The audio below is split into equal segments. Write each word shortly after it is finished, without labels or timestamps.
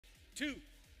2,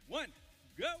 1,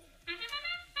 go!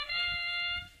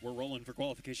 We're rolling for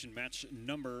qualification match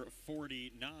number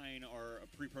 49. Our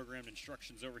pre-programmed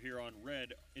instructions over here on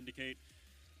red indicate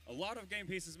a lot of game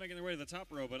pieces making their way to the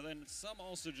top row, but then some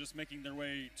also just making their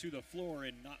way to the floor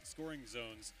in not scoring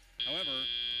zones. However,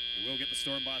 we will get the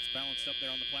Stormbots balanced up there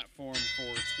on the platform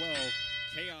for 12.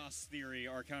 Chaos Theory,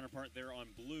 our counterpart there on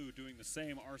blue, doing the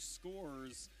same. Our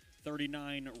scores,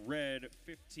 39 red,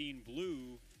 15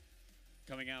 blue,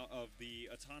 coming out of the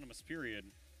autonomous period.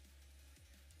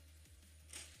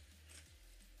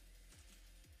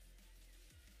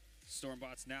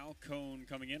 Stormbots now, Cone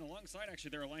coming in alongside actually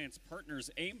their alliance partners,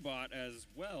 Aimbot as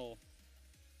well.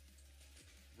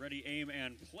 Ready, aim,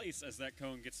 and place as that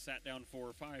Cone gets sat down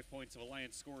for 5 points of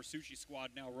alliance score. Sushi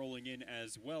Squad now rolling in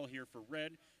as well here for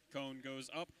red. Cone goes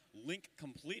up, link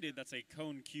completed. That's a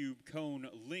Cone Cube, Cone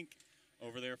link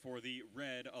over there for the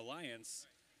red alliance.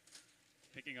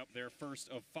 Picking up their first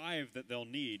of 5 that they'll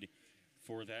need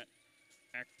for that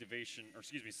activation, or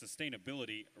excuse me,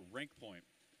 sustainability rank point.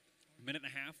 Minute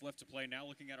and a half left to play now.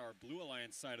 Looking at our blue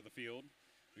alliance side of the field,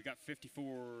 we've got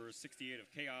 54-68 of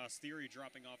Chaos Theory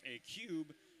dropping off a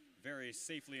cube very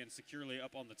safely and securely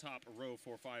up on the top row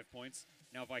for 5 points.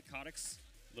 Now Robotics,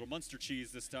 little Munster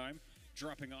cheese this time,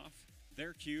 dropping off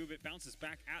their cube. It bounces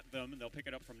back at them, and they'll pick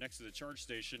it up from next to the charge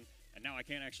station. And now I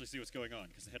can't actually see what's going on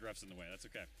because the head ref's in the way. That's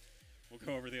okay. We'll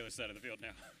go over to the other side of the field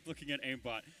now. Looking at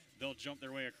Aimbot, they'll jump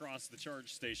their way across the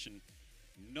charge station.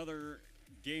 Another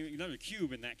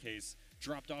cube in that case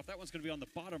dropped off. That one's going to be on the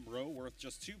bottom row, worth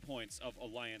just 2 points of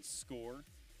alliance score.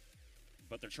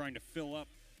 But they're trying to fill up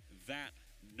that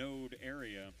node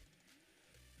area.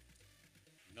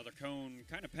 Another Cone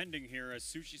kind of pending here as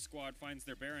Sushi Squad finds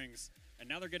their bearings. And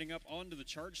now they're getting up onto the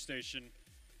charge station.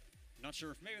 Not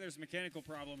sure if maybe there's a mechanical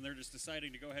problem. They're just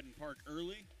deciding to go ahead and park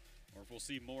early, or if we'll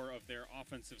see more of their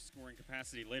offensive scoring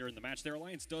capacity later in the match. Their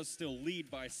alliance does still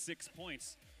lead by 6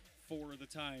 points for the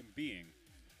time being.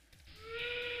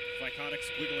 Robotics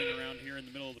wiggling around here in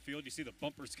the middle of the field. You see the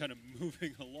bumpers kind of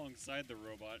moving alongside the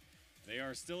robot. They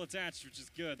are still attached, which is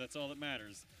good. That's all that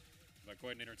matters. But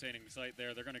quite an entertaining sight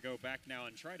there. They're going to go back now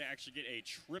and try to actually get a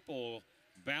triple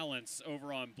balance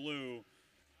over on blue.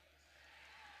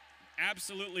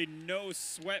 Absolutely no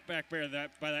sweat back there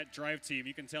by that drive team.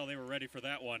 You can tell they were ready for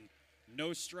that one.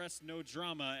 No stress, no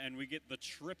drama, and we get the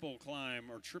triple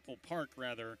climb, or triple park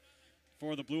rather,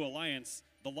 for the Blue Alliance.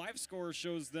 The live score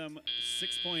shows them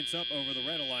 6 points up over the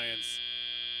Red Alliance.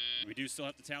 We do still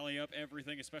have to tally up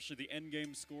everything, especially the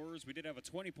endgame scores. We did have a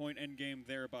 20-point endgame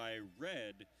there by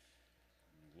Red.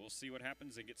 We'll see what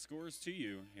happens and get scores to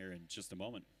you here in just a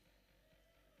moment.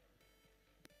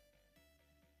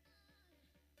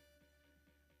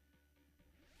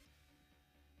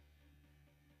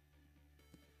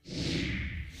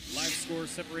 Live score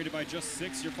separated by just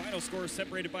 6. Your final score is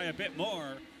separated by a bit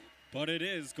more. But it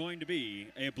is going to be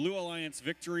a Blue Alliance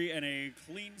victory and a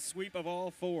clean sweep of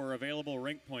all 4 available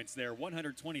rank points there.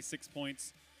 126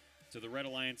 points to the Red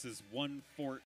Alliance's 114.